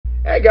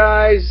Hey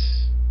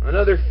guys,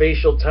 another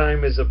facial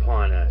time is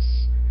upon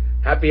us.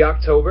 Happy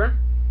October,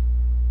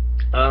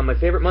 my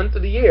favorite month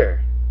of the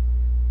year,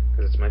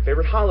 because it's my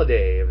favorite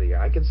holiday of the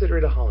year. I consider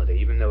it a holiday,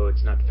 even though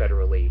it's not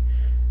federally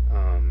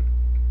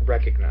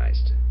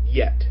recognized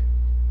yet.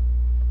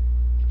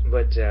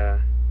 But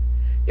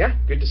yeah,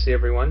 good to see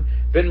everyone.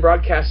 Been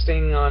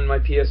broadcasting on my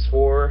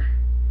PS4,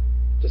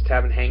 just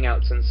having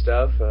hangouts and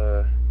stuff.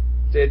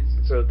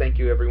 So thank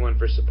you everyone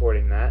for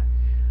supporting that.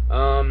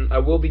 I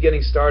will be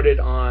getting started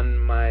on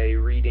my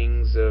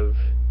readings of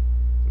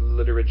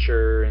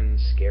literature and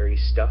scary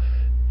stuff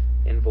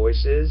in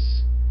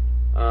voices,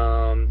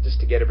 just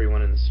to get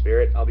everyone in the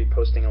spirit. I'll be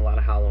posting a lot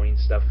of Halloween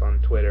stuff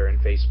on Twitter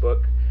and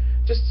Facebook,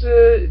 just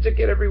to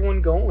get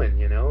everyone going.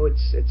 You know,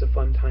 it's a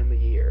fun time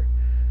of year.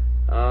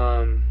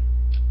 I'm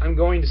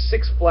going to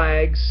Six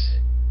Flags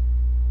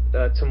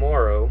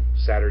tomorrow,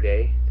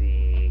 Saturday.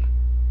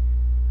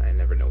 I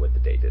never know what the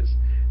date is.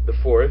 The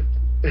 4th.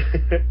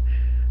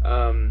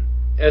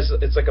 As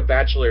it's like a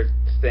bachelor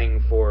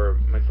thing for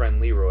my friend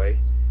Leroy,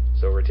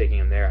 so we're taking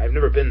him there. I've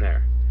never been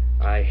there.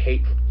 I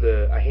hate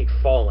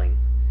falling.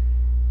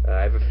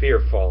 I have a fear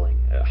of falling.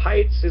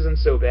 Heights isn't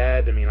so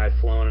bad. I mean, I've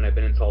flown and I've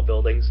been in tall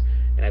buildings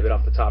and I've been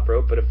off the top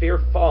rope, but a fear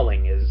of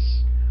falling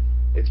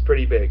it's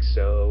pretty big.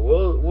 So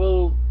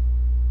we'll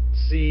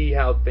see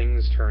how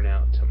things turn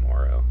out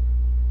tomorrow.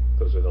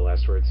 Those are the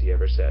last words he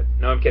ever said.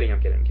 No, I'm kidding.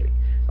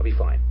 I'll be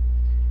fine.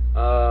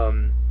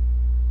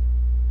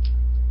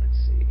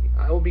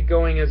 I will be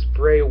going as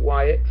Bray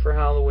Wyatt for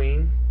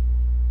Halloween.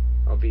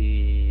 I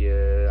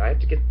have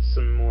to get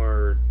some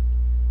more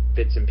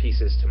bits and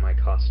pieces to my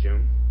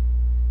costume,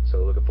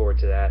 so looking forward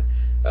to that.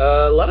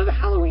 A lot of the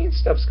Halloween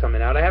stuff's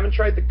coming out. I haven't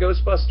tried the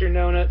Ghostbuster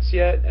Donuts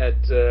yet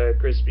at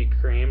Krispy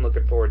Kreme.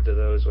 Looking forward to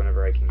those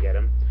whenever I can get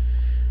them.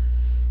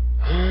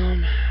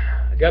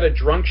 I got a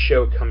drunk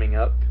show coming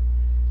up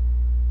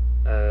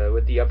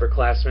with the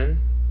upperclassmen.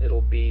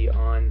 It'll be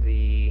on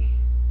the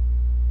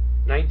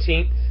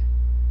 19th.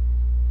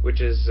 Which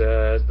is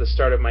the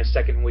start of my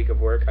second week of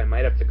work. I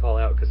might have to call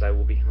out because I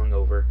will be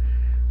hungover.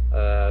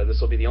 This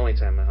will be the only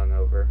time I'm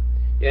hungover.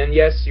 And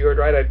yes, you heard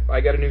right,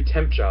 I got a new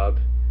temp job.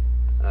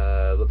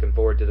 Looking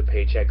forward to the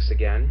paychecks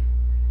again.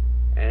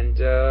 And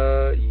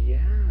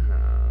yeah,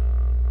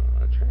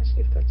 I'm trying to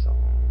see if that's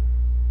all.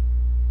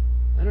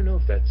 I don't know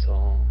if that's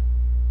all.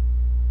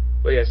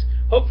 But yes,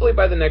 hopefully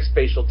by the next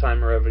facial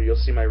time or ever, you'll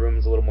see my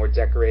room's a little more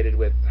decorated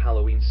with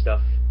Halloween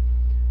stuff.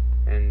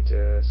 And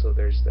so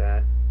there's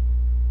that.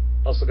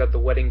 Also got the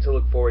wedding to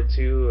look forward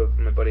to of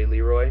my buddy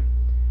Leroy,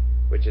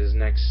 which is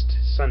next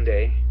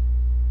Sunday.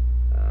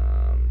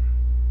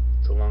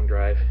 It's a long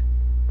drive,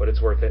 but it's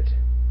worth it.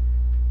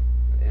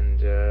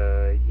 And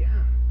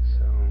yeah,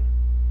 so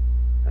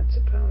that's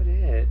about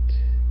it,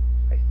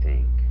 I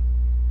think.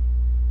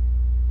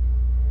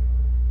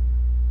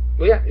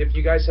 Well, yeah, if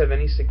you guys have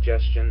any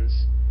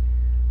suggestions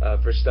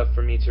for stuff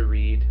for me to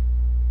read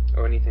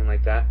or anything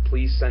like that,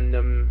 please send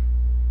them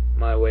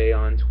my way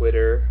on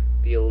Twitter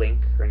via link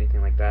or anything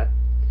like that.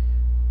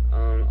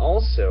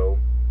 Also,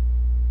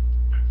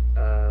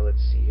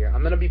 let's see here.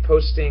 I'm going to be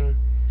posting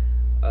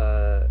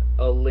a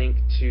link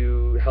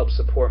to help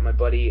support my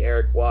buddy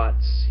Eric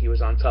Watts. He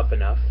was on Tough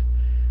Enough.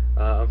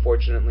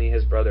 Unfortunately,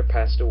 his brother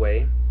passed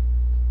away,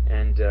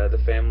 and the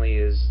family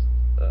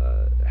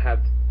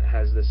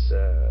has this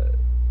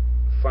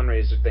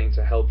fundraiser thing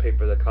to help pay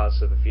for the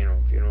cost of the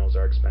funeral. Funerals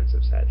are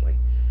expensive, sadly.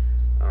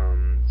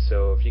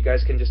 So if you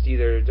guys can just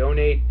either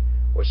donate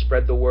or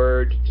spread the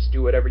word, just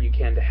do whatever you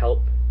can to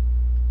help.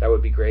 That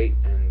would be great.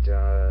 And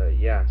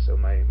yeah, so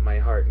my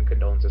heart and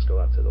condolences go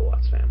out to the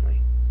Watts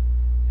family.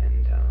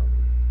 And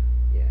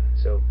yeah,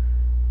 so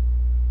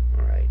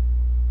alright.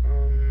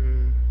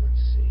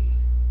 Let's see.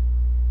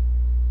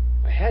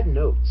 I had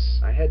notes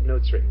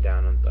written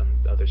down on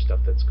other stuff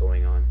that's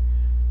going on,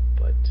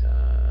 but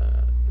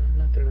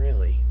nothing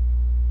really.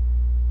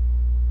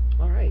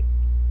 Alright.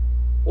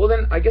 Well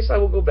then, I guess I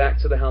will go back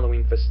to the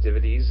Halloween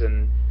festivities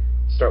and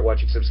start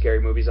watching some scary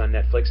movies on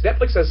Netflix.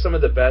 Netflix has some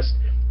of the best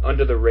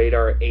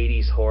under-the-radar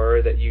 80s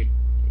horror that you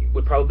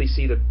would probably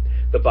see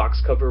the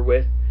box cover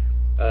with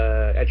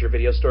at your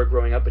video store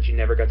growing up, but you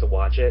never got to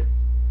watch it.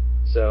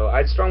 So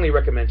I'd strongly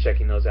recommend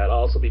checking those out. I'll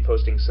also be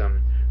posting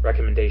some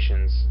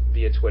recommendations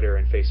via Twitter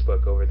and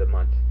Facebook over the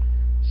month.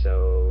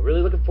 So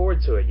really looking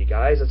forward to it, you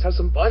guys. Let's have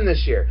some fun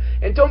this year.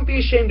 And don't be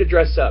ashamed to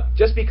dress up.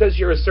 Just because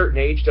you're a certain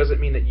age doesn't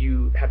mean that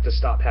you have to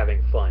stop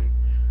having fun.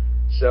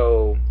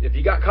 So if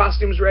you got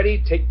costumes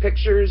ready, take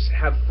pictures,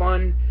 have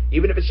fun.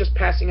 Even if it's just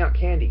passing out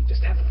candy,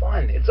 just have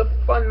fun. It's a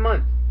fun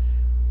month.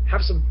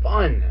 Have some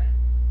fun.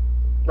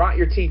 Rot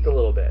your teeth a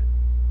little bit.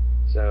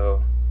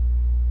 So,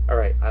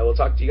 alright, I will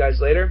talk to you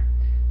guys later.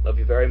 Love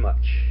you very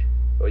much.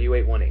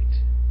 OU818.